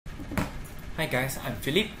Hi guys, I'm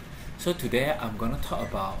Philip. So today I'm gonna talk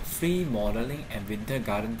about free modeling and winter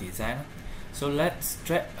garden design. So let's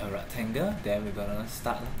drag a rectangle, then we're gonna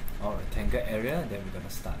start, or rectangle area, then we're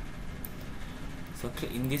gonna start. So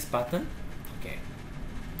click in this button. Okay.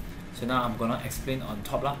 So now I'm gonna explain on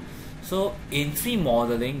top lah. So in free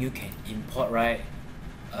modeling, you can import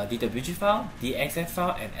a DWG file, DXF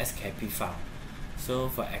file, and SKP file. So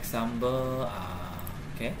for example,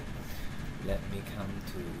 okay, let me come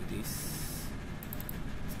to this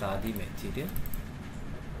study material.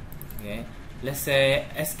 Okay, let's say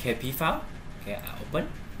SKP file. Okay, I open.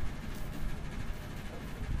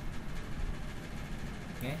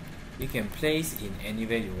 Okay, you can place in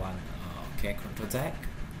anywhere you want. Okay, Ctrl Z.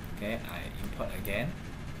 Okay, I import again.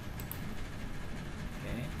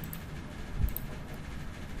 Okay,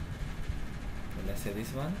 so let's say this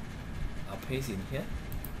one. I'll paste in here.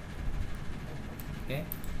 Okay,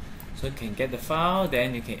 so you can get the file,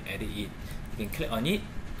 then you can edit it. You can click on it,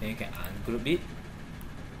 then you can ungroup it.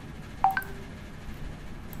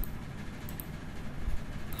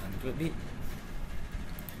 Ungroup it.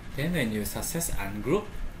 Then when you success ungroup,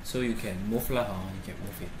 so you can move lah, you can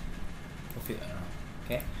move it around.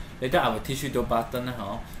 Okay. Later I will teach you the button.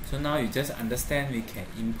 So now you just understand we can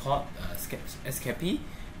import SKP,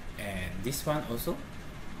 and this one also.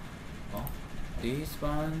 This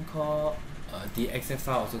one called DXF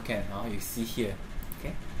file also can. You see here.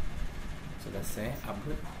 Okay. So let's say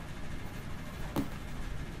upload.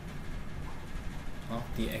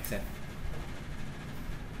 DXF.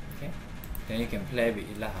 Okay. Then you can play with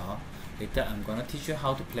it lah. Later I'm gonna teach you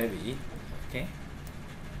how to play with it. Okay.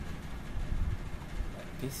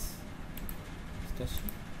 Like this.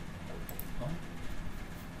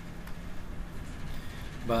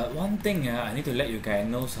 But one thing I need to let you guys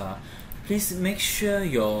know, please make sure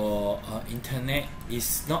your internet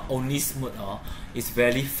is not only smooth, it's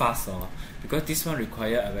very fast, because this one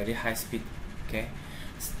require a very high speed. Okay,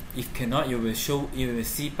 if cannot, you will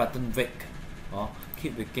see button wake, or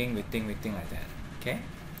keep waiting like that. Okay,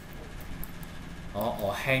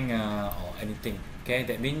 or hang or anything. Okay,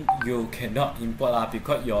 that means you cannot import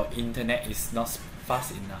because your internet is not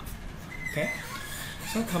fast enough. Okay,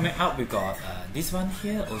 so coming up we got this one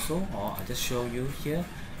here also. I'll just show you here.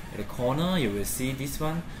 At the corner you will see this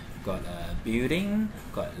one. Got building,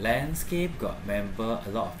 got landscape, got member, a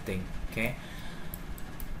lot of things. Okay.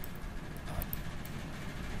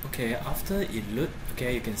 Okay, after it load,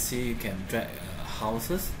 okay, you can see you can drag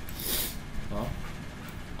houses,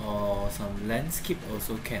 or some landscape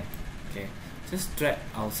also can. Okay, just drag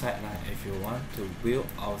outside if you want to build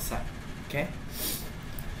outside. Okay,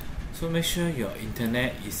 so make sure your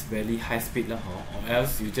internet is very high speed or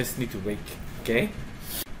else you just need to wait. Okay.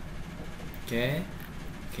 Okay,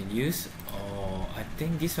 can use, or I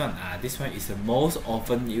think this one is the most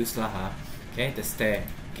often used Okay, the stair.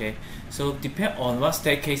 Okay, so depend on what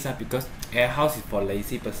staircase because AiHouse is for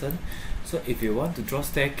lazy person. So if you want to draw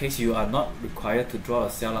staircase, you are not required to draw a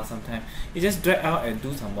cell sometimes. You just drag out and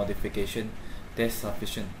do some modification. That's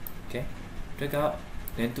sufficient. Okay, drag out,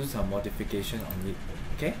 then do some modification on it.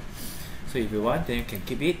 Okay, so if you want, then you can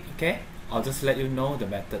keep it. Okay, I'll just let you know the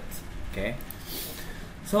methods. Okay.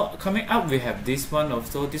 So coming up we have this one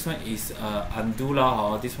also. This one is undo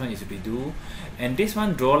or this one is redo, and this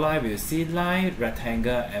one draw line with C line,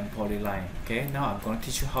 rectangle, and polyline. Okay, now I'm going to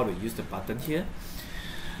teach you how to use the button here.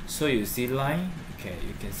 So you see line, okay,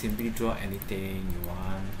 you can simply draw anything you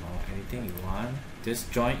want or anything you want.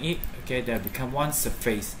 Just join it. Okay, that become one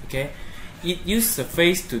surface. Okay, it use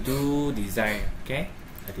surface to do design. Okay,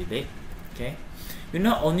 I delete. Okay, you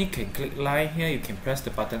not only can click line here, you can press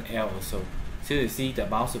the button L also. So you see the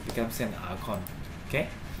mouse will become an icon. Okay.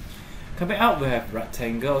 Coming out we have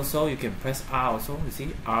rectangle also. You can press R also. You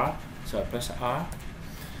see R. So I press R.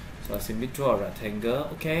 So I simply draw a rectangle.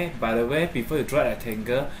 Okay. By the way, before you draw a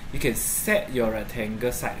rectangle, you can set your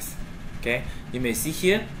rectangle size. Okay. You may see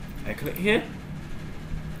here. I click here.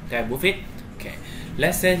 Then I move it. Okay.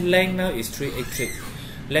 Let's say length now is 383.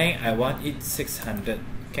 Length I want it 600.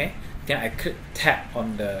 Okay. Then I click tab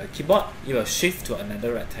on the keyboard, it will shift to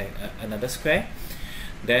another rectangle, another square.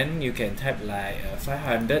 Then you can type like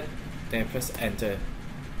 500, then press enter.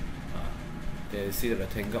 Then you see the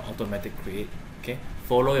rectangle automatically create. Okay,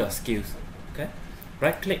 follow your skills. Okay,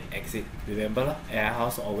 right click exit. Remember,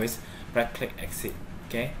 AiHouse always right click exit.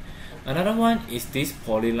 Okay, another one is this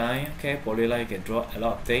polyline. Okay, polyline you can draw a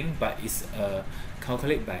lot of things, but it's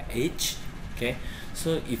calculated by age. Okay,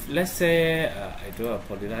 so if let's say I draw a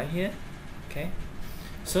polyline here, okay,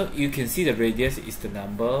 so you can see the radius is the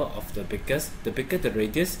number of the biggest. The bigger the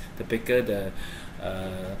radius, the bigger the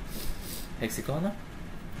hexagon.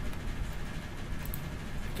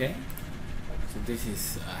 Okay, So this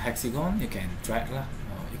is a hexagon, you can drag lah,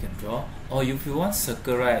 or you can draw. Or if you want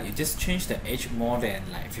circle, right, you just change the edge more than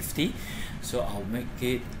like 50. So I'll make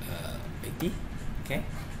it 80. Okay,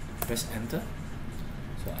 press enter.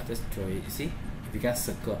 So I just draw it. You see, it becomes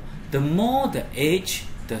circle. The more the edge,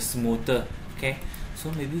 the smoother. Okay,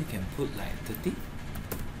 so maybe you can put like 30.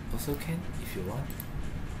 Also can if you want.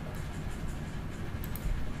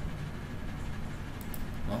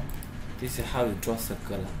 No? This is how you draw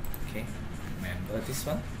circle. Okay, remember this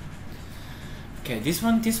one. Okay, this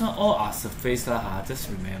one all are surface lah. Just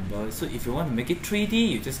remember. So if you want to make it 3D,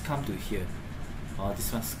 you just come to here. Or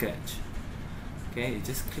this one sketch. Okay, you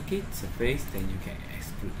just click it surface, then you can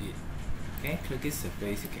exclude it. Okay, click it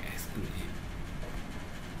surface, you can exclude it.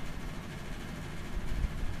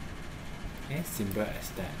 Okay, simple as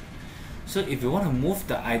that. So if you want to move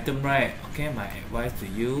the item, right, okay, my advice to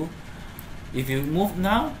you, if you move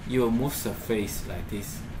now, you will move surface like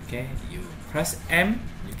this. Okay, you press M,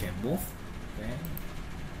 you can move. Okay,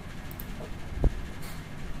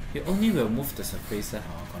 you only will move the surface.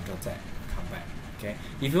 Control Z, come back. Okay,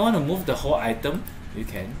 if you want to move the whole item, you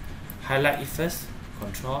can highlight it first.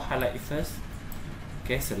 Control highlight it first.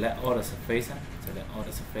 Okay, select all the surface. Select all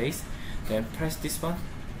the surface. Then press this one,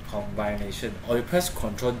 combination. Or you press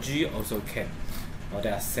Control G also can. Or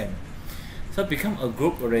they are same. So become a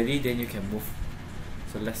group already, then you can move.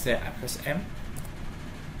 So let's say I press M,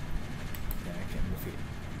 then I can move it.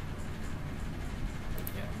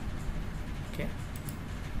 Yeah. Okay.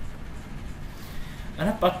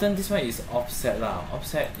 Another button, this one is offset lah.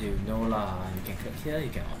 Offset, you know lah. You can click here, you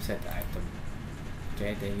can offset the item.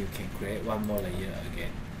 Okay, then you can create one more layer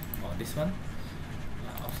again. Or this one,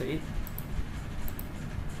 offset it.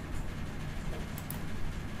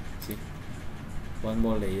 See, one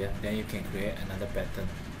more layer, then you can create another pattern.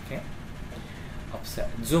 Okay, offset,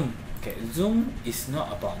 zoom. Okay, zoom is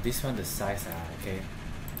not about this one, the size. Okay,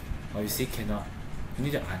 or you see cannot. You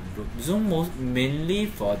need to ungroup. Zoom mainly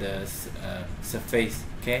for the surface.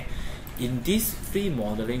 Okay, in this free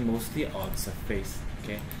modeling, mostly on surface.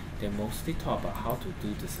 Okay, they mostly talk about how to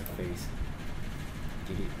do the surface.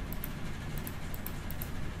 Delete.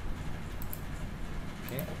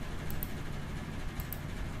 Okay.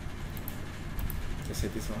 Just say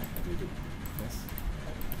this one. I delete. Yes.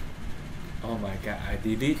 Oh my god! I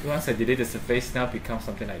delete. Once I delete the surface, now becomes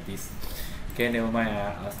something like this. Okay, never mind.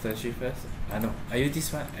 I'll search it first. No, I use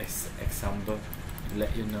this one as example to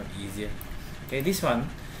let you know easier. Okay, this one.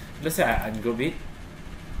 Let's say I ungroup it.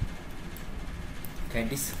 Okay,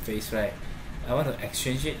 this face, right, I want to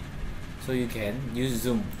exchange it, so you can use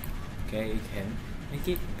zoom. Okay, you can make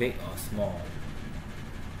it big or small.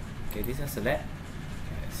 Okay, this one select.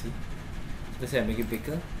 Okay, see. Let's say I make it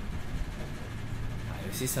bigger.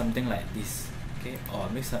 You see something like this. Okay, or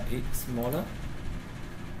make it smaller.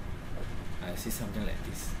 I see something like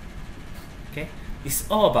this. Okay, it's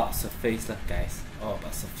all about surface lah, guys. All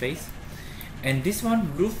about surface. And this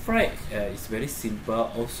one roof, right, is very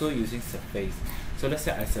simple. Also using surface. So let's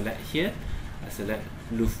say I select here, I select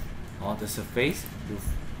roof, or the surface roof.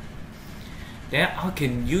 Then I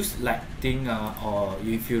can use lighting, or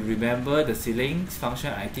if you remember the ceilings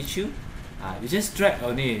function I teach you, you just drag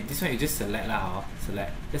only. This one you just select lah,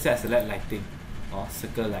 select. Let's say I select lighting, or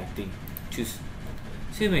circle lighting, choose.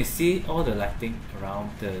 So you may see all the lighting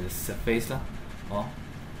around the surface lah, or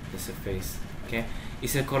the surface. Okay,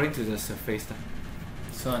 it's according to the surface lah.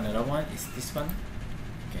 So another one is this one.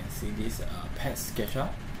 You can see this pet sketcher.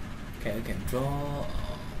 Okay, you can draw.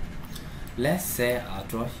 Let's say I'll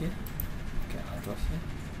draw here. Okay, I'll draw here.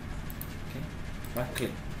 Okay, right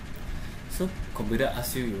click. So computer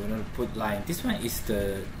asks you want to put line. This one is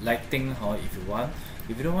the lighting, or if you want.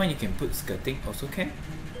 If you don't want, you can put skirting also can.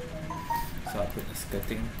 So I put the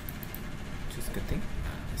skirting. Choose skirting.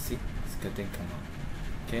 See, skirting come out.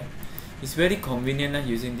 Okay, it's very convenient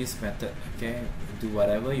using this method. Okay, do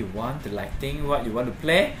whatever you want. The lighting, what you want to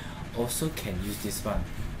play, also can use this one.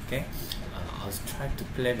 Okay, I'll try to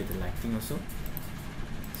play with the lighting also.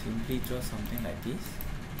 Simply draw something like this.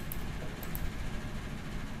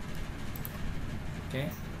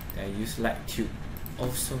 Okay, I use light tube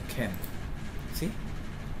also can. See,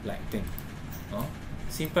 lighting. Oh,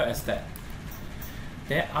 simple as that.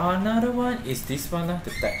 Then another one is this one,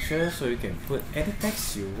 the texture. So you can put any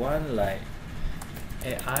text you want, like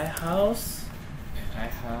AiHouse.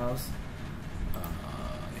 AiHouse.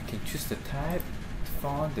 You can choose the type,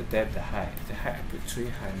 font, the depth, the height. The height I put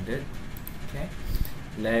 300. Okay.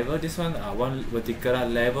 Level, this one one vertical,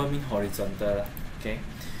 level mean horizontal. Okay.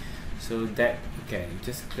 So that, okay, you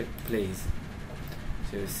just click place.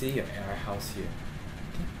 So you see your AiHouse here.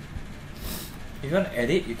 Okay. If you want to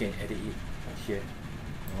edit, you can edit it here.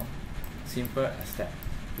 simple as that.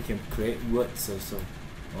 You can create words also.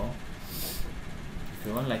 Oh. If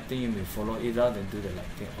you want lighting, you may follow it out and do the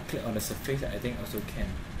lighting, or click on the surface. I think also can.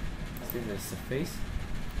 See the surface.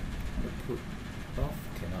 Put off,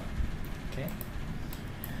 cannot. Okay.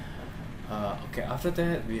 Okay. After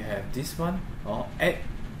that, we have this one. Or add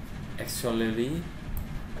auxiliary.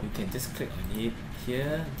 You can just click on it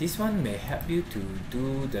here. This one may help you to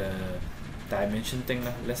do the dimension thing.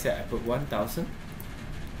 Let's say I put 1000.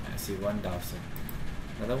 I see 1000.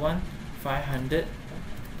 Another one 500.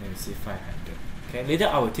 Then you see 500. Okay, later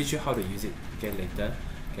I will teach you how to use it. Okay, later.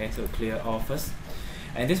 Okay, so clear all first.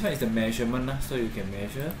 And this one is the measurement, so you can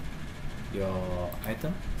measure your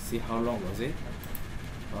item. See how long was it.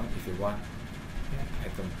 If you want. Okay,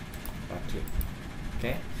 item. Right click.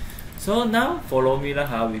 Okay. So now follow me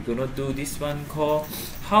lah. We're gonna do this one called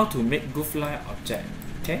how to make groove line object.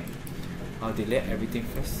 Okay. I'll delete everything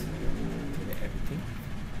first. Delete everything.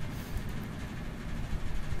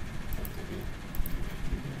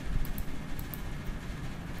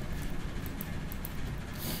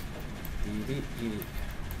 Delete it.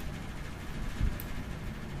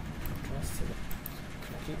 Control select.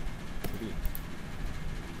 Click it. Delete.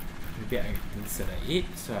 Maybe I didn't select it,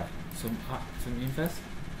 so I zoom up, zoom in first.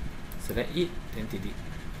 Select it, then delete.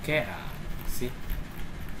 Okay, see.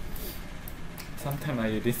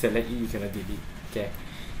 Sometimes you didn't select it, you cannot delete. Okay.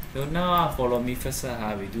 So now follow me first.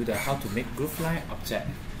 We do the how to make groove line object.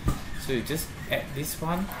 So you just add this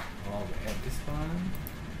one, or we add this one.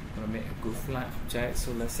 Gonna make a groove line object.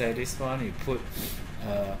 So let's say this one you put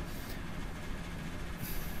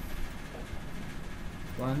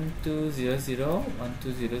 1200,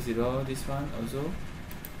 1200. This one also.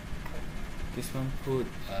 This one put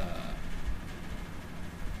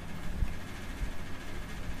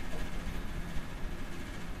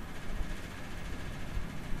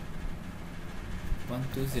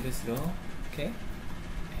 1200. Okay,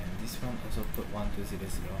 and this one also put 1200.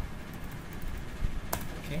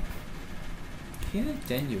 Okay, here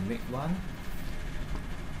then you make one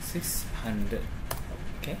 600.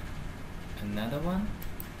 Okay, another one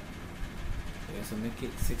you also make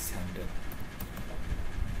it 600.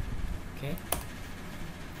 Okay,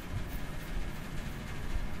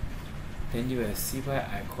 then you will see why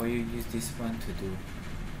I call you use this one to do.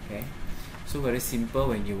 Okay, so very simple.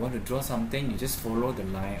 When you want to draw something, you just follow the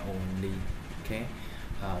line only. Okay,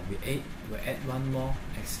 we'll add one more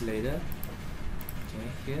accelerator. Okay,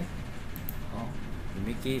 here we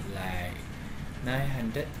make it like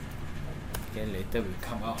 900. Okay, later will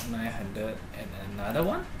come out 900, and another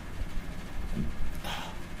one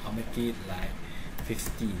I'll make it like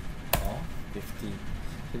 50 or 50.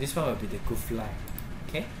 So this one will be the groove line.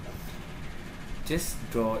 Okay, just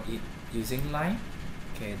draw it using line.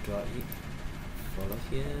 Okay, draw it. Follow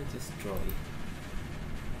here, just draw it.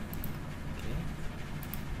 Okay.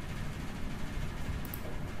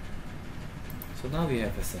 So now we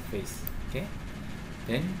have a surface. Okay.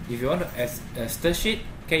 Then if you want to stir sheet,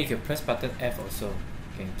 okay, you can press button F also.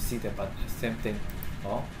 You can see the button, same thing.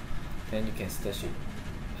 Or then you can stir sheet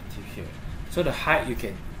until here. So the height you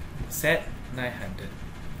can set 900.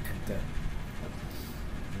 Enter.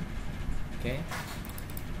 Okay.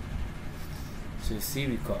 So you see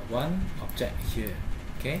we got one object here.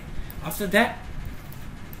 Okay. After that,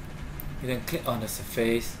 you can click on the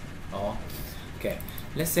surface. Or okay,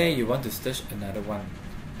 let's say you want to stir another one.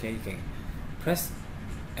 Okay, you can press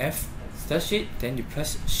F, stir sheet, then you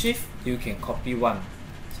press Shift, you can copy one.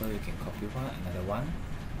 So you can copy one, another one,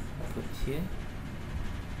 put here.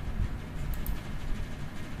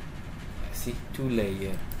 See, 2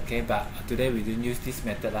 layers. Okay, but today we didn't use this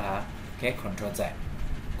method lah. Okay, Control Z,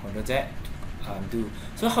 Control Z to undo.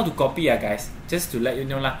 So how to copy guys? Just to let you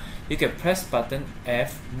know lah, you can press button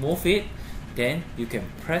F, move it, then you can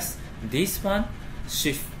press this one,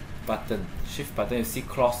 Shift button. Shift button, you see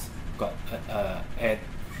cross got add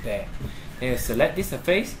there. Then you select this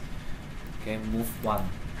surface. Okay, move one.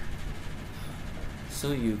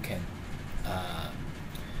 So you can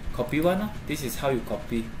copy one. This is how you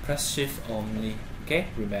copy. Press Shift only. Okay,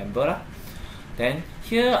 remember lah. Then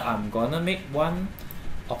here I'm gonna make one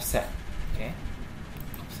offset. Okay,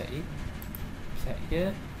 offset it. Offset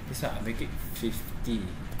here. This one I make it 50.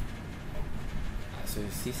 So you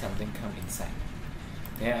see something come inside.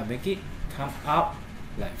 Then I make it come up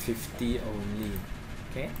like 50 only.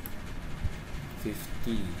 Okay,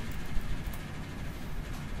 50.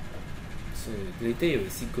 So later you will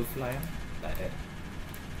see groove line like that.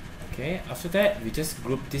 Okay, after that we just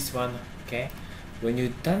group this one. Okay, when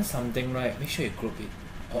you done something right, make sure you group it,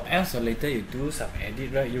 or else later you do some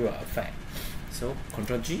edit right, you will affect. So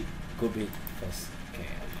Ctrl G, group it first. Okay,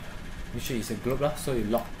 make sure it's a group lah, so you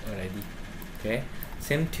lock already. Okay,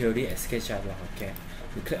 same theory as SketchUp lah. Okay,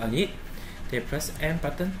 you click on it, then press M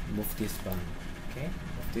button, move this one. Okay,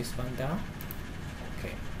 move this one down.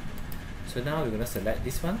 Okay, so now we're gonna select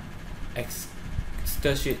this one,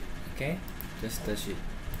 stir sheet. Okay, just stir sheet.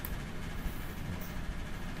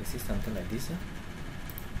 This is something like this.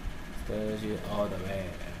 Stir sheet all the way.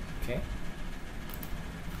 Okay.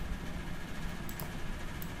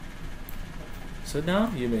 So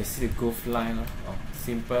now you may see the groove line,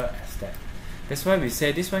 simple as that. That's why we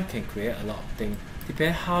say this one can create a lot of things.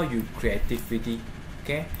 Depends how you creativity,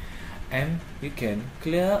 okay? And you can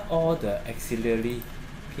clear all the auxiliary,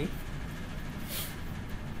 okay?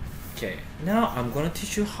 Okay, now I'm gonna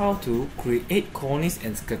teach you how to create cornice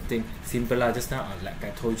and skirting. Simple lah, just now like I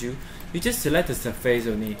told you. You just select the surface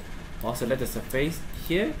only. Or select the surface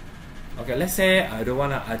here. Okay, let's say I don't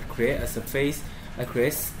wanna create a surface. I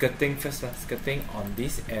create skirting first, skirting on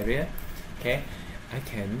this area. Okay, I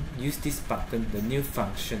can use this button, the new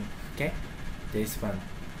function. Okay, this one.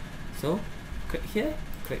 So click here.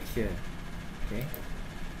 Okay,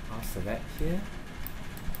 I'll select here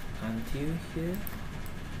until here.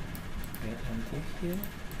 Okay, until here.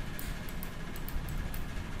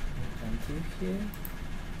 Until here.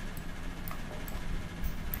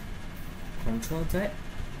 Control Z.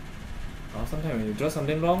 Or sometimes when you draw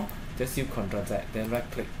something wrong, just use Ctrl Z, then right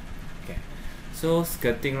click. Okay, so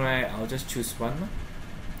skirting, right, I'll just choose one.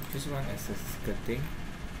 Choose one as a skirting.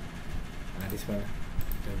 This one,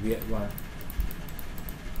 the weird one.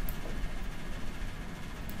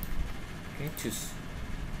 Okay, choose.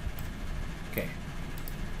 Okay,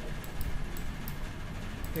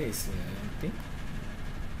 there is a thing.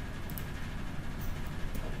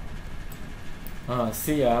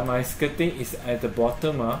 See, my skirting is at the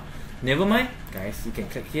bottom. Never mind, guys, you can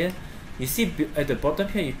click here. You see at the bottom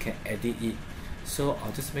here, you can edit it. So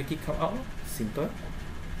I'll just make it come out, simple.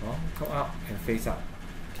 Come out and face out.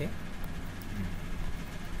 Okay.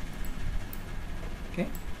 Okay.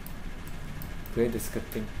 Create the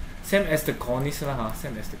skirting. Same as the cornice lah,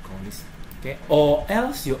 same as the cornice. Okay. Or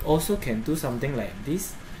else you also can do something like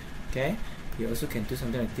this. Okay. You also can do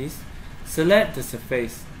something like this. Select the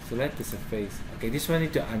surface. Select the surface. Okay. This one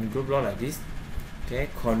need to ungroup like this. Okay,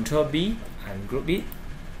 Control B, ungroup it.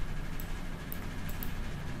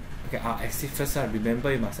 Okay, I'll exit first.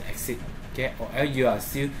 Remember, you must exit. Okay, or else you are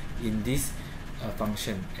still in this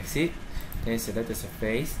function. Exit. Then select the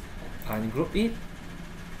surface, ungroup it.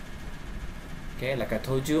 Okay, like I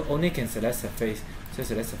told you, only can select surface. So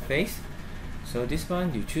select surface. So this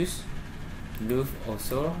one you choose. Loop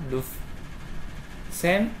also. Loop.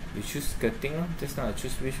 Same. You choose skirting. Just now I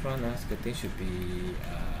choose which one. Skirting should be.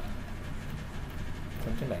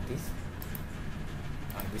 Something like this.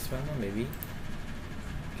 This one maybe.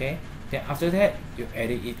 Okay. Then after that you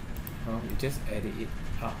edit it. You just edit it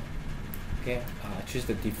out. Okay. Choose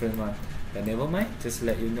the different one. But never mind. Just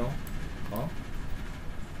let you know.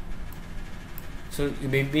 So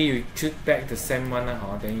maybe you choose back the same one.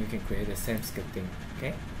 Then you can create the same skirting.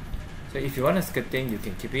 Okay. So if you want a skirting, you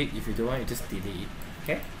can keep it. If you don't want, you just delete it.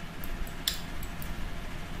 Okay.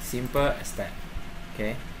 Simple as that.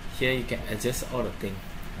 Okay. Here you can adjust all the things,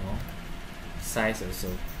 size also.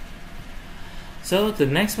 So the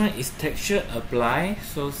next one is texture apply.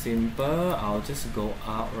 So simple. I'll just go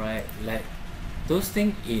out, right? Like those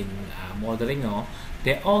things in modeling,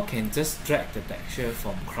 they all can just drag the texture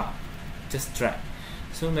from crop. Just drag.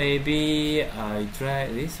 So maybe I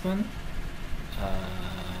drag this one.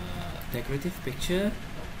 Decorative picture.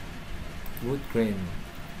 Wood grain.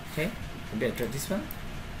 Okay. Maybe I drag this one.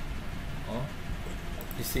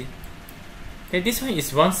 You see, okay, this one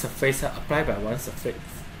is one surface applied by one surface.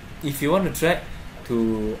 If you want to drag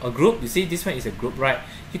to a group, you see this one is a group, right?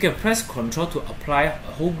 You can press Ctrl to apply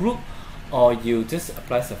a whole group, or you just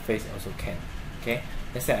apply surface also can. Okay,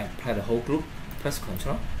 let's say I apply the whole group. Press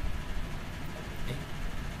Ctrl.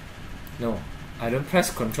 No, I don't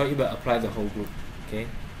press Ctrl, even apply the whole group. Okay,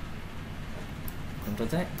 Ctrl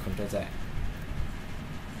Z, Ctrl Z.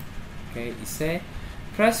 Okay, it say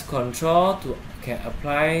press Ctrl to can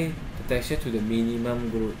apply the texture to the minimum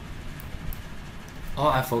group. Oh,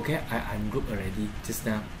 I forget I ungroup already just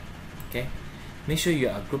now. Okay, make sure you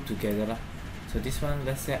are grouped together. So this one,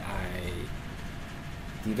 let's say I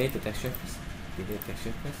delete the texture first. Delete the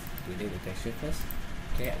texture first. Delete the texture first.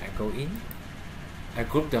 Okay, I go in. I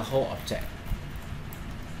group the whole object.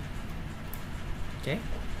 Okay,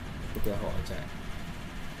 group the whole object.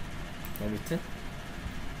 Then return.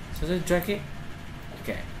 So just drag it.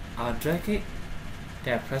 Okay, I'll drag it.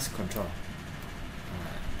 Then I press Ctrl.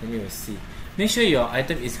 Then you will see. Make sure your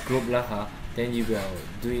item is grouped then you will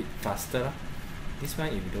do it faster. This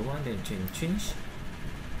one if you don't want, then you change.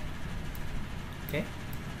 Okay,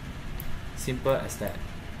 simple as that.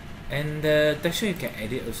 And the texture you can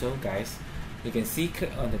edit also, guys. You can see,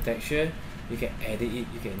 click on the texture, you can edit it,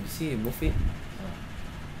 you can see, move it,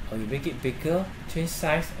 or you make it bigger, change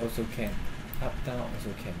size also can, up, down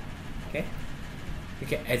also can. Okay, you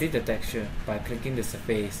can edit the texture by clicking the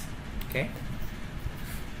surface. Okay.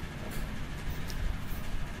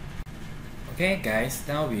 Okay guys,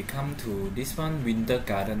 now we come to this one, winter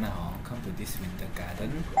garden now. Come to this winter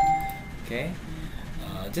garden. Okay,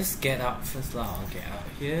 just get out first lah. Get out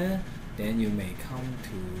here, then you may come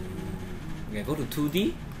to, okay, go to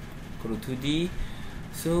 2D. Go to 2D.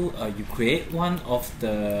 So you create one of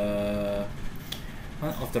the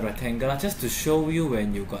rectangle just to show you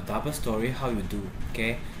when you got double story how you do.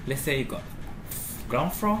 Okay, let's say you got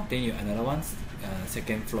ground floor, then you another one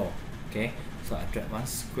second floor. Okay, so I drag one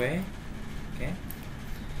square. Okay,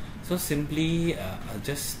 so simply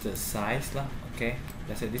adjust the size lah. Okay,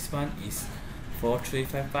 let's say this one is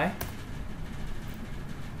 4355.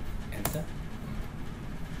 Enter.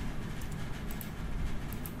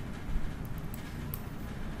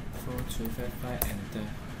 Enter.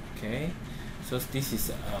 Okay, so this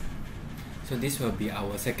is so this will be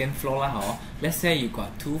our second floor lah. Let's say you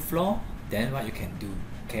got 2 floor, then what you can do?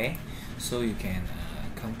 Okay, so you can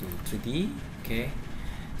come to 3D. Okay,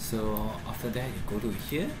 so after that you go to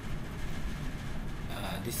here,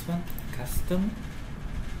 this one, custom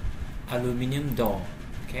aluminium door.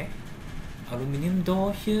 Okay, aluminium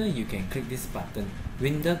door. Here you can click this button,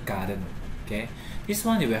 window garden. Okay, this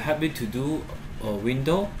one it will help you to do a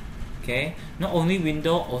window. Okay, not only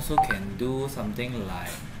window, also can do something like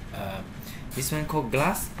this one called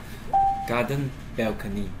glass garden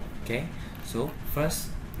balcony. Okay, so first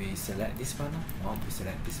we select this one, or we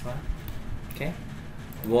select this one. Okay,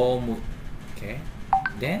 wall mode. Okay,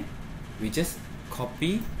 then we just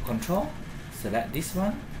copy, control, select this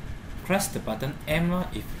one, press the button M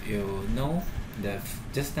if you know the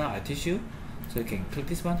just now I teach you. So you can click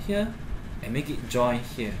this one here and make it join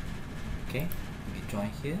here. Okay, make it join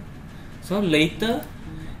here. So later,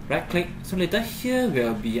 right click. So later here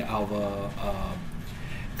will be our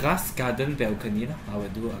glass garden balcony. I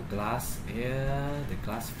will do a glass here, the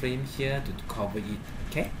glass frame here to cover it.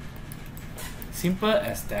 Okay, simple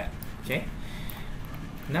as that. Okay,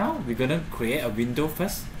 now we're gonna create a window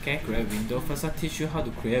first. Okay, create a window first. I'll teach you how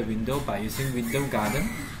to create a window by using window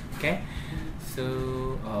garden. Okay,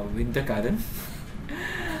 so window garden.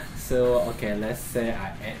 So okay, let's say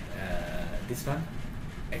I add this one,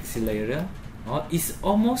 accelerator. It's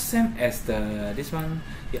almost same as the this one.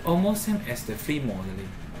 It almost same as the free modeling.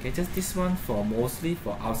 Okay, just this one for mostly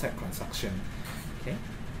for outside construction. Okay,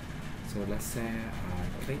 so let's say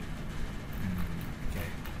I click. Okay,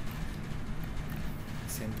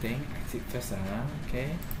 same thing. Exit first.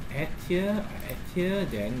 Okay, add here,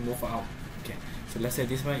 then move out. Okay, so let's say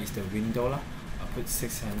this one is the window lah. I'll put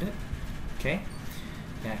 600. Okay,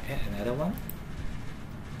 then add another one.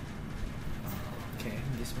 Okay,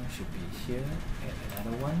 this one should be here. Add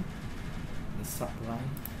another one. The subline.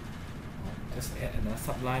 Just add another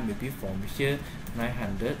subline. Maybe from here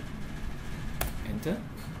 900. Enter.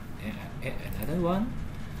 And add another one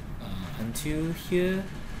until here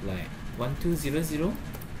like 1200.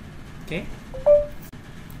 Okay.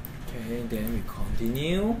 Okay, then we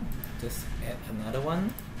continue. Just add another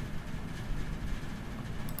one.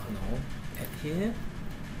 Oh no, add here.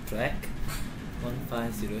 Drag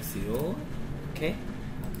 1500. Okay,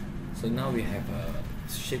 so now we have a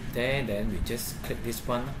shape there, then we just click this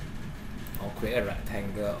one or create a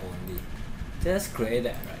rectangle only. Just create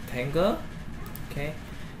that rectangle. Okay,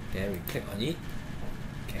 then we click on it.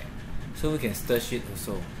 Okay, so we can stir sheet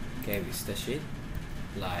also. Okay, we stir sheet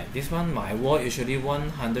like this one. My wall usually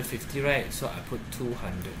 150, right? So I put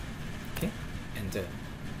 200. Okay, enter.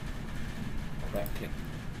 Right click.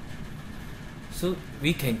 So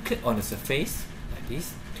we can click on the surface like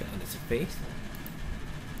this. Click on the surface.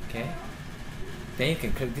 Okay, then you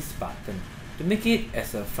can click this button to make it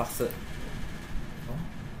as a facet.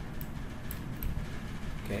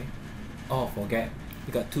 Okay, oh forget,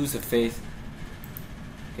 we got 2 surface.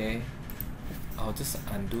 Okay, I'll just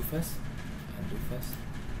undo first.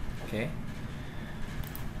 Okay,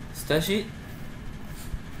 stir sheet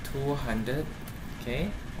 200.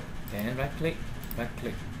 Okay, then right click.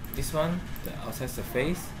 This one, the outside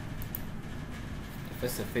surface. The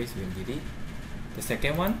first surface we delete. The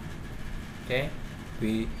second one, okay,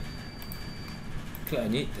 we click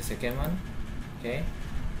on it. The second one, okay,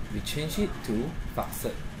 we change it to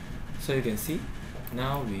facet. So you can see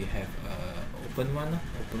now we have open one,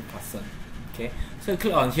 open facet. Okay, so you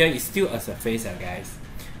click on here, it's still a surface, guys.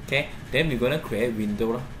 Okay, then we're gonna create a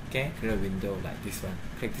window lah. Okay, create a window like this one.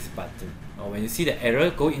 Click this button. Or when you see the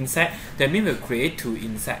error, go inside. That means we'll create to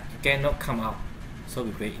inside. Okay, not come out. So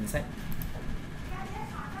we create inside.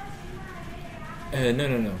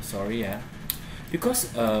 No. Sorry,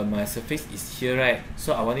 because my surface is here, right?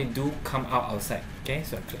 So I want it to come out outside. Okay,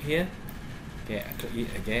 so I click here. Okay, I click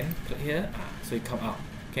it again. Click here. So it come out.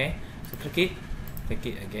 Okay, so click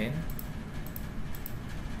it again.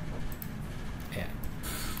 Yeah,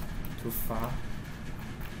 too far.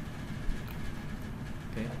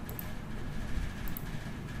 Okay.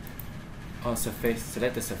 Oh, surface.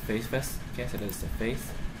 Select the surface first. Okay, select the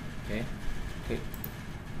surface. Okay, click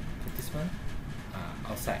this one.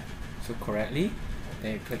 Outside. So correctly,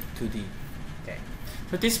 then you click 2D. Okay.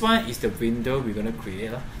 So this one is the window we're gonna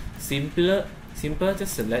create. Simple.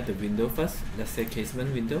 Just select the window first. Let's say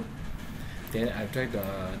casement window. Then I drag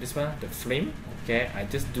this one, the frame. Okay, I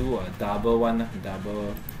just do a double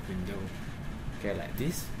window. Okay, like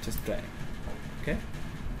this. Just drag. Okay.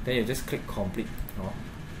 Then you just click complete.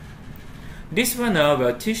 This one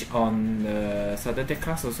we'll teach on the Saturday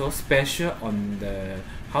class also, special on the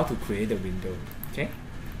how to create the window. Okay.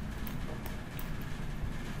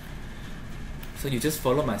 So you just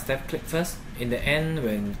follow my step. Click first. In the end,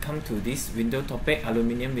 when come to this window topic,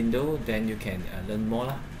 aluminium window, then you can learn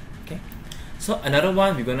more lah. Okay. So another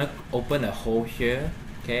one, we're gonna open a hole here.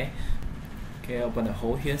 Okay. Okay, open a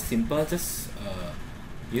hole here. Simple. Just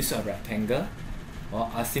use a rectangle. Or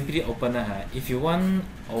simply open. If you want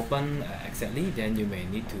open exactly, then you may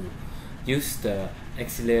need to use the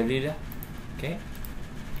auxiliary. Okay.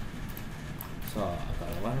 So I've got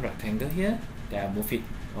one rectangle here. Then I move it.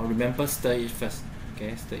 Or remember, stir it first.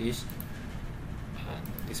 Okay, stir it.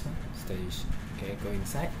 This one, stir it. Okay, go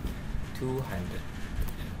inside. 200.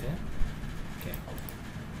 Enter. Okay.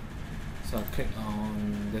 So I'll click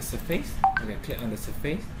on the surface. Okay, click on the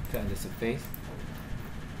surface. Click on the surface.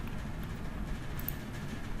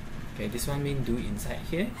 Okay, this one mean do inside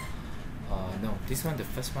here. No, this one, the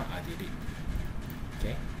first one I delete.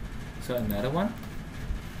 Okay, so another one,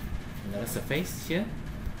 another surface here.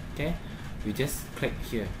 Okay, we just click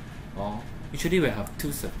here. Or usually we have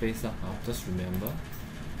two surfaces. Just remember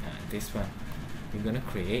this one. We're gonna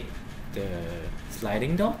create the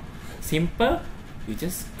sliding door. Simple. You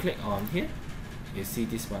just click on here. You see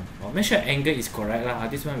this one. Make sure angle is correct lah.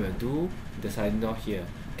 This one will do the sliding door here.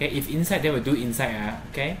 Okay, if inside, then we'll do inside.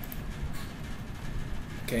 Okay.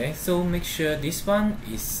 Okay, so make sure this one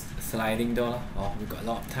is sliding door. We got a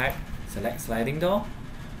lot of type. Select sliding door.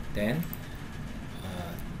 Then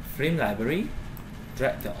frame library.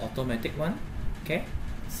 Drag the automatic one. Okay,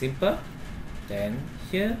 simple. Then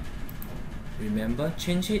here, remember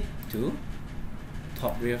change it to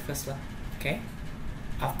top rear first lah. Okay.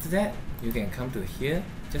 After that, you can come to here.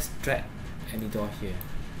 Just drag any door here.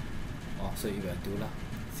 So you will do lah.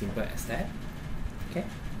 Simple as that. Okay.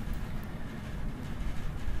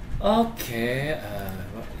 Okay,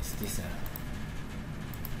 what is this?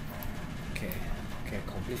 Okay,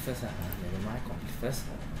 complete first. Never mind, complete first.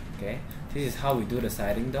 Okay, this is how we do the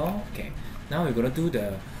sliding door. Okay, now we're gonna do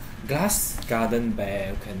the glass garden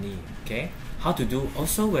balcony. Okay, how to do?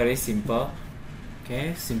 Also very simple.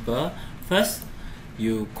 Okay, simple. First,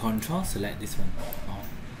 you control select this one.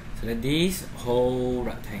 Select this whole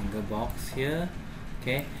rectangle box here.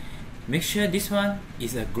 Okay, make sure this one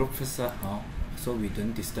is a group first. So we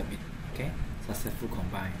don't disturb it. Okay, successful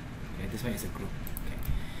combine. Okay, this one is a group. Okay,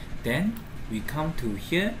 then we come to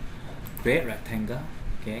here, create rectangle.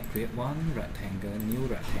 Okay, create one rectangle, new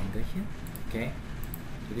rectangle here. Okay,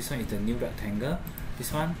 so this one is the new rectangle. This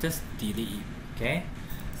one just delete it. Okay,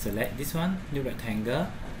 select this one, new rectangle.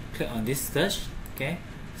 Click on this search. Okay,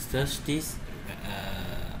 search this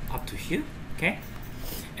up to here. Okay,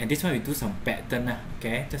 and this one we do some pattern.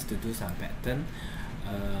 Okay, just to do some pattern.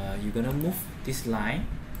 You're gonna move this line.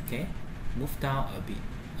 Okay, move down a bit.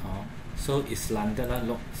 So it's slanted.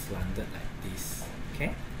 Look, slanted like this.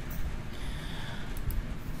 Okay.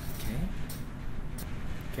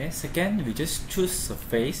 Okay, second, we just choose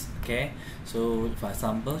surface. Okay, so for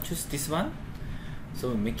example, choose this one. So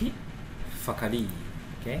we make it fakali.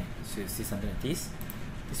 Okay, so you see something like this.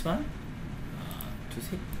 This one,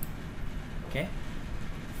 choose it. Okay,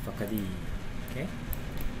 fakali. Okay.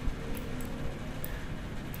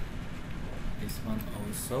 This one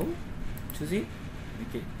also, choose it.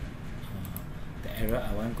 Make it. The arrow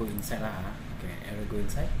I want go inside lah. Okay, arrow go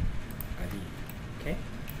inside. Fakali. Okay.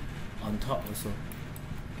 On top also.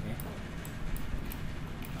 Okay.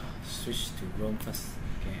 Switch to Rome first.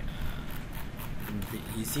 Okay.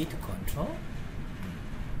 Easy to control.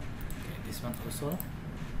 Okay, this one also.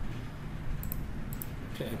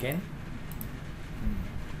 Click again.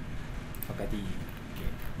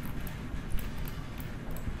 okay.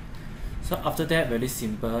 So after that, very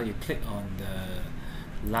simple, you click on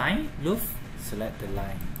the line roof, select the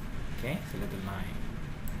line, okay, select the line.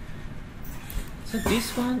 So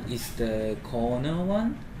this one is the corner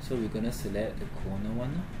one, so we're gonna select the corner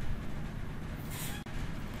one,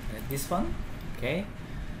 like this one, okay,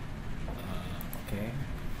 okay,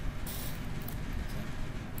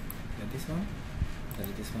 like this one,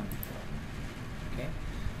 like this one, okay,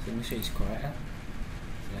 so make sure it's correct,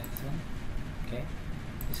 select this one, okay,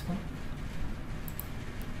 this one,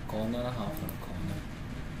 corner lah, for the corner,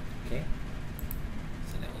 okay,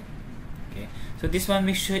 select it, okay. So this one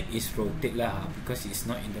make sure it's rotate lah, because it's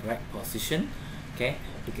not in the right position, okay.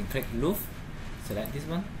 We can click roof, select this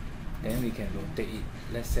one, then we can rotate it.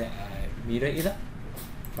 Let's say I mirror it lah,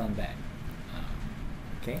 front back,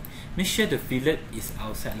 okay. Make sure the fillet is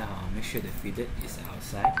outside lah, make sure the fillet is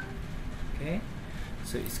outside, okay,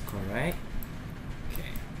 so it's correct,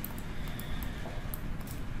 okay.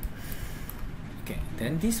 Okay,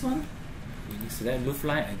 then this one, we select roof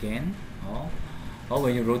line again, or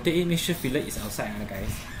when you rotate it, make sure fillet is outside,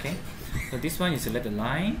 guys. Okay, so this one you select the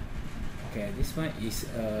line. Okay, this one is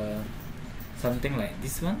something like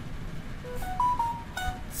this one,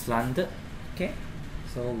 slanted. Okay,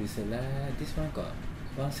 so we select this one, got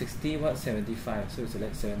 160, 75, so we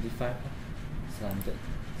select 75, slanted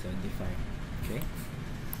 75. Okay.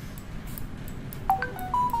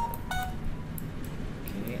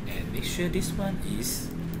 Okay, and make sure this one is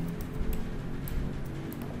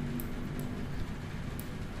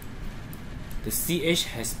the CH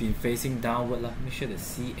has been facing downward lah. Make sure the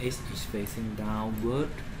CH is facing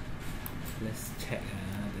downward. Let's check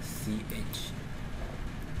the CH.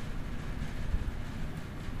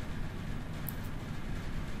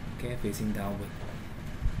 Okay, facing downward.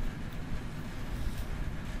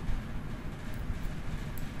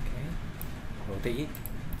 Okay, rotate it,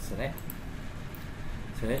 select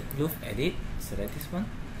roof, edit, select this one.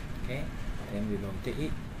 Okay, then we rotate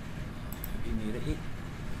it, we mirror it.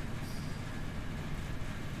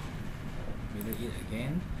 Mirror it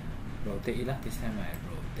again, rotate it lah. This time I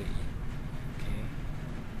rotate it. Okay,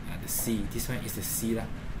 the C. This one is the C lah.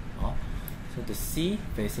 So the C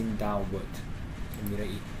facing downward. So mirror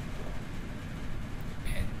it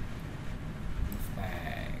and move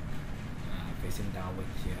back, facing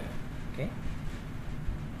downward here. Okay,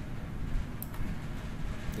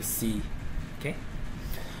 the C. Okay.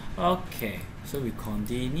 Okay. So we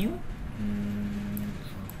continue.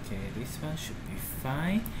 Okay, this one should be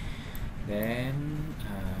fine. Then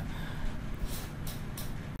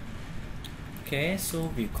okay,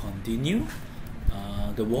 so we continue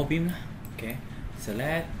the wall beam. Okay,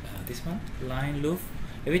 select this one, line roof.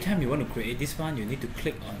 Every time you want to create this one, you need to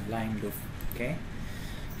click on line roof. Okay,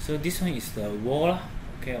 so this one is the wall.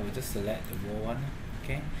 Okay, I will just select the wall one.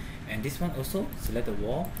 Okay, and this one also select the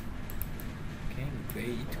wall. Okay, we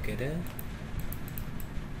create it together.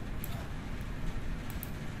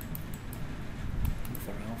 Move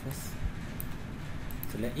around first.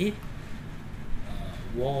 Select it,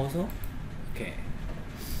 wall also. Okay,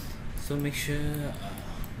 so make sure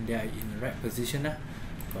they are in the right position lah.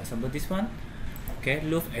 For example, this one. Okay,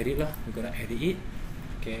 roof edit lah. We're gonna edit it.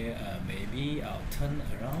 Okay, maybe I'll turn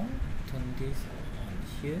around, turn this on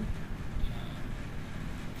here,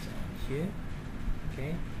 so on here.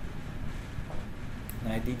 Okay,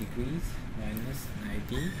 90 degrees, minus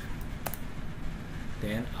 90.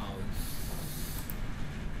 Then I'll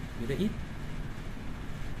mirror it.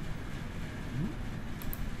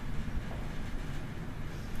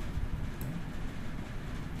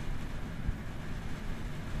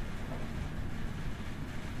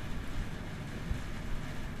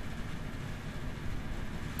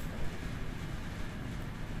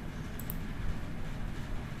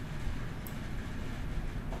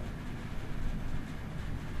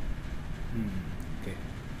 Okay.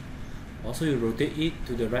 Also, you rotate it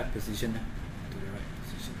to the right position. To the right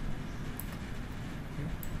position. Okay.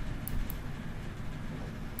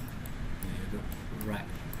 There you go. Right.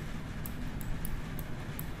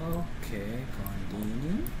 Okay.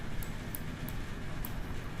 Continue.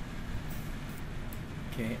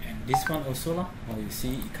 Okay, and this one also lah. You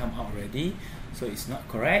see it come out already, so it's not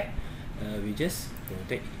correct. We just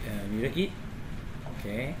rotate, mirror it.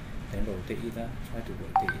 Okay, then rotate it lah. Try to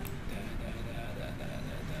rotate it.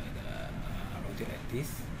 Rotate like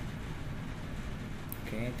this.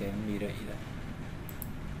 Okay, then mirror it lah.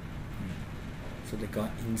 So they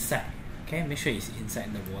got inside. Okay, make sure it's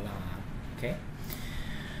inside the wall lah. Okay.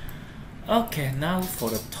 Okay, now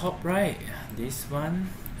for the top right, this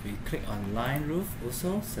one we click on line roof.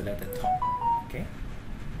 Also select the top. Okay,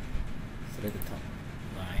 select the top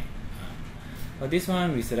line. this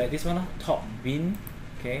one we select this one lah, top bin.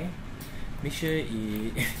 Okay, make sure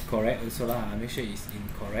it correct also lah. Make sure it's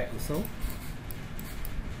incorrect also.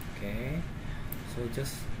 Okay, so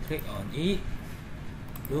just click on it,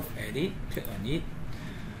 look at it, click on it,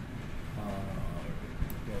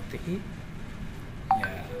 rotate it.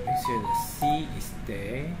 Yeah, make sure the C is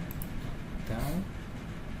there, down.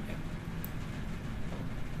 Yep.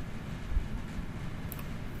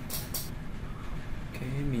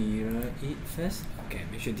 Okay, mirror it first. Okay,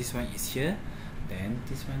 make sure this one is here. Then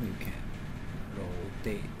this one you can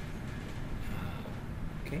rotate.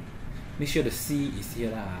 Okay, make sure the C is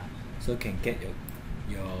here lah, so can get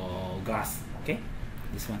your glass. Okay,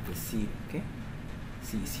 this one the C. Okay,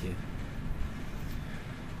 C is here.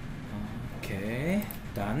 Okay,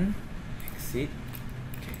 done. Exit.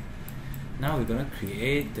 Okay, now we're gonna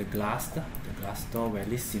create the glass door.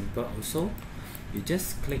 Very simple also. You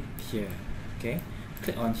just click here. Okay,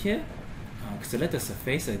 click on here, select the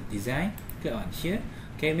surface design, click on here.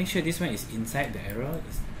 Okay, make sure this one is inside, the arrow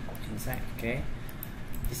is inside. Okay,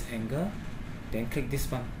 this angle, then click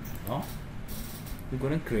this one. We're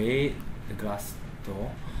gonna create the glass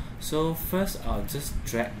door. So first I'll just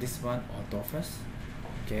drag this one on top first.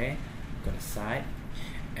 Okay, go to the side,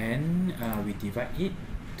 and we divide it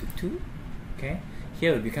to 2. Okay,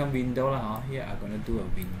 here will become window lah. Here I'm gonna do a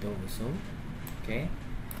window also. Okay,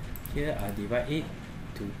 here I divide it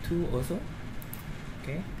to 2 also.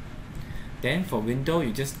 Okay, then for window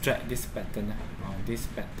you just drag this pattern around this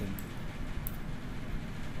pattern.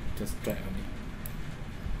 Just drag on it.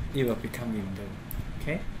 It will become window.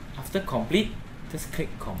 Okay, after complete, just click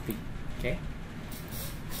complete. Okay.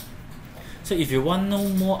 So if you want to know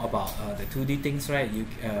more about the 2D things, right, you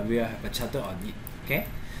will have a chapter on it. Okay.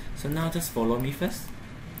 So now just follow me first.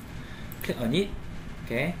 Click on it.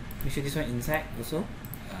 Okay. Make sure this one inside also.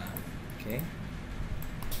 Okay.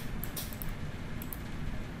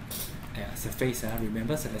 Yeah, surface.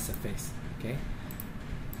 Remember select surface. Okay.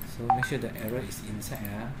 So make sure the arrow is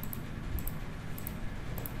inside.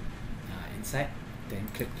 Inside. Then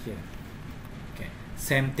click here. Okay.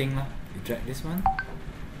 Same thing lah. You drag this one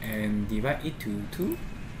and divide it to 2.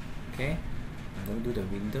 Okay. I'm going to do the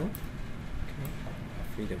window. Okay. I'll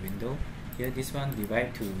free the window. Here this one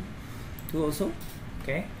divide to 2 also.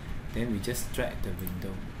 Okay. Then we just drag the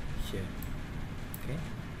window here. Okay.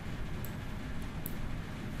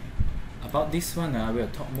 About this one, we'll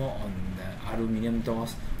talk more on the aluminium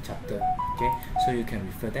doors chapter. Okay. So you can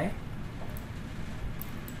refer there.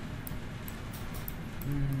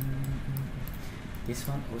 This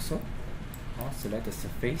one also. Select the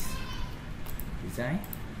surface design,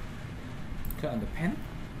 click on the pen.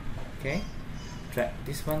 Okay, drag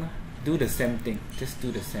this one, do the same thing, just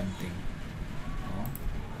do the same thing.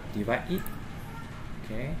 Divide it.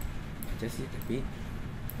 Okay, adjust it a bit,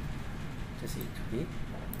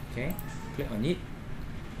 okay, click on it,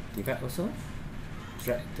 divide also,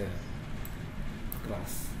 drag the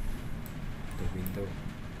glass, the window.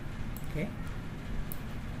 Okay,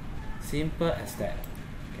 simple as that.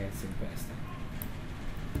 Okay, simple as that.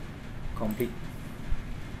 Complete.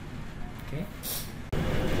 Okay.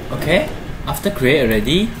 Okay. After create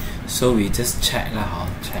already, so we just check lah.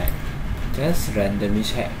 Check. Just randomly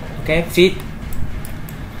check. Okay, fit.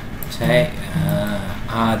 Check.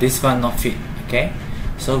 This one not fit. Okay.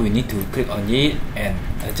 So we need to click on it and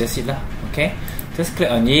adjust it lah. Okay. Just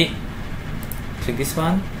click on it. Click this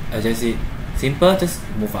one. Adjust it. Simple. Just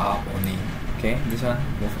move out only. Okay. This one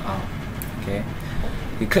move out. Okay.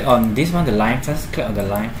 We click on this one, the line first. Click on the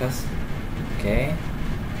line first. Okay,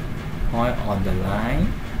 point on the line.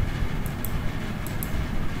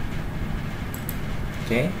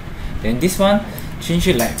 Okay, then this one change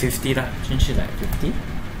it like 50 lah. Change it like 50.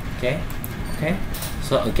 Okay, okay.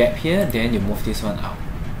 So a gap here. Then you move this one out.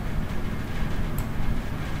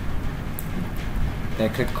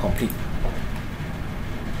 Then click complete.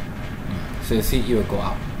 So you see it will go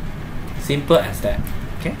out. Simple as that.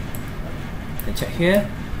 Okay. Then check here.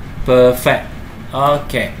 Perfect.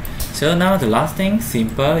 Okay. So now the last thing,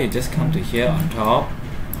 simple, you just come to here on top.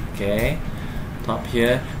 Okay, top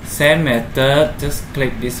here, same method, just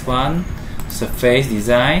click this one, surface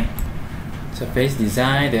design,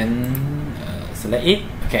 then select it.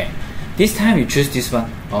 Okay, this time you choose this one,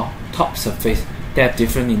 top surface. They have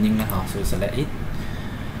different meaning now, so select it.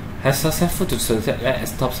 Has successful to select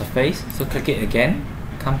as top surface, so click it again,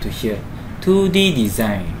 come to here, 2D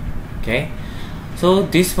design. Okay. So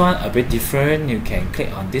this one a bit different. You can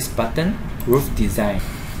click on this button, roof design.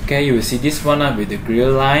 Okay, you will see this one with the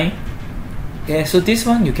grill line. Okay, so this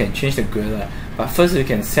one you can change the grill line, but first you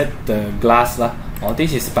can set the glass lah.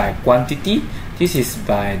 This is by quantity. This is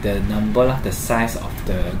by the number lah, the size of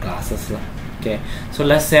the glasses lah. Okay, so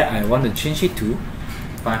let's say I want to change it to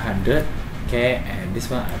 500. Okay, and this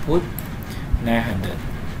one I put 900,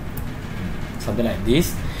 something like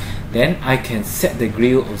this. Then I can set the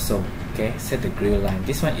grill also. Okay, set the grill line.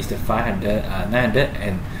 This one is the 500, 900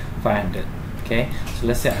 and 500. Okay, so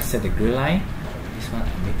let's say I set the grill line. This one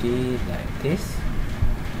I make it like this.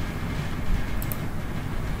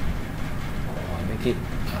 Or I make it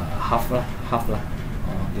half lah.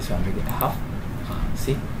 Or this one make it half.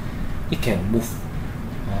 See, it can move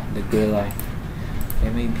the grill line. Okay,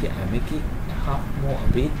 maybe I make it half more a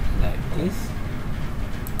bit like this.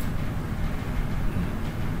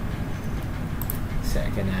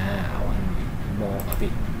 Second, I want more a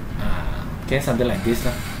bit. Okay, something like this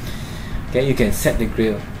lah. Okay, you can set the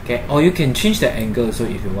grill. Okay, or you can change the angle. So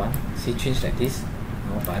if you want, see, change like this.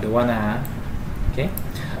 But I don't want okay.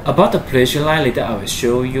 About the pressure line, later I will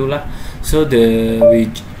show you lah. So we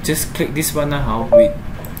just click this one now with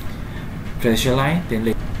pressure line. Then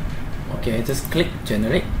later, okay, just click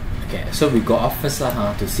generate. Okay, so we go off first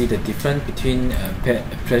lah to see the difference between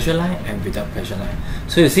pressure line and without pressure line.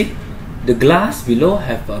 So you see, the glass below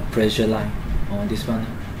have a pressure line on this one.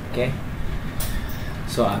 Okay,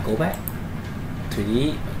 so I go back to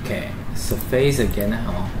the surface again.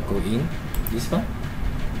 Go in this one.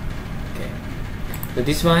 Okay, so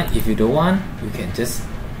this one, if you don't want, you can just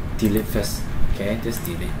delete first. Okay, just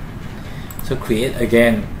delete. So create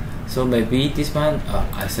again. So maybe this one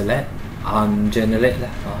I select generate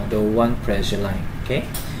the one pressure line. Okay,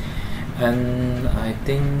 and I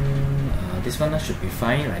think this one should be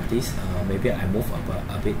fine like this. Maybe I move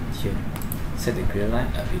a bit here, set the grill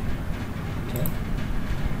line a bit. Okay,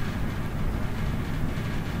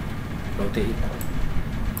 rotate it.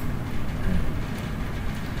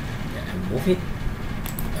 And move it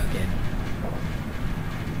again.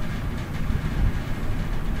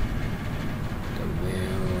 The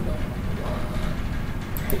wheel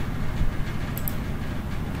okay,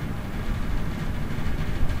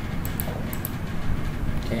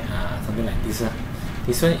 something like this.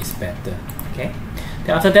 This one is better. Okay,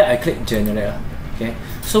 then after that I click generate. Okay,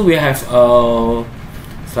 so we have a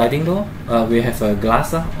sliding door. We have a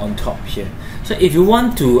glass on top here. So if you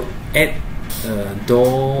want to add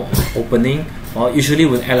door opening, or usually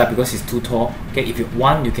will add because it's too tall. Okay, if you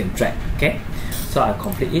want, you can drag. Okay, so I'll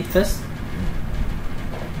complete it first.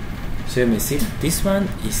 So you may see this one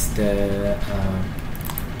is the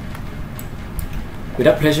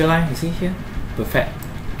without pressure line. You see here, perfect.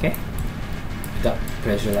 Okay, without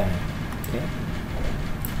pressure line. Okay,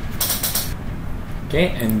 okay,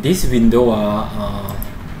 and this window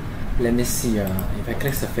let me see if I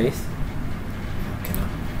click surface.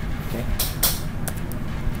 Okay.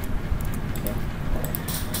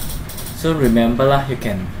 So remember lah, you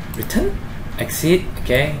can return, exit.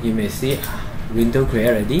 Okay, you may see window create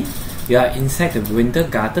already. You are inside the winter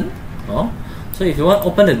garden. So if you want to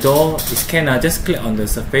open the door, it can just click on the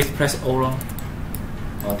surface, press O long.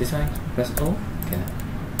 Or this one, press O. Okay.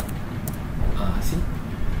 See,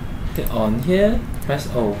 click on here, press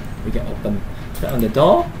O, we can open. Click on the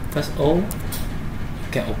door, press O,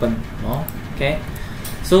 you can open. Okay.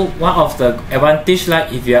 So one of the advantage,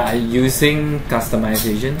 like if you are using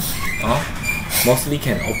customization, mostly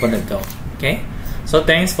can open the door. Okay. So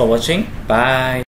thanks for watching. Bye.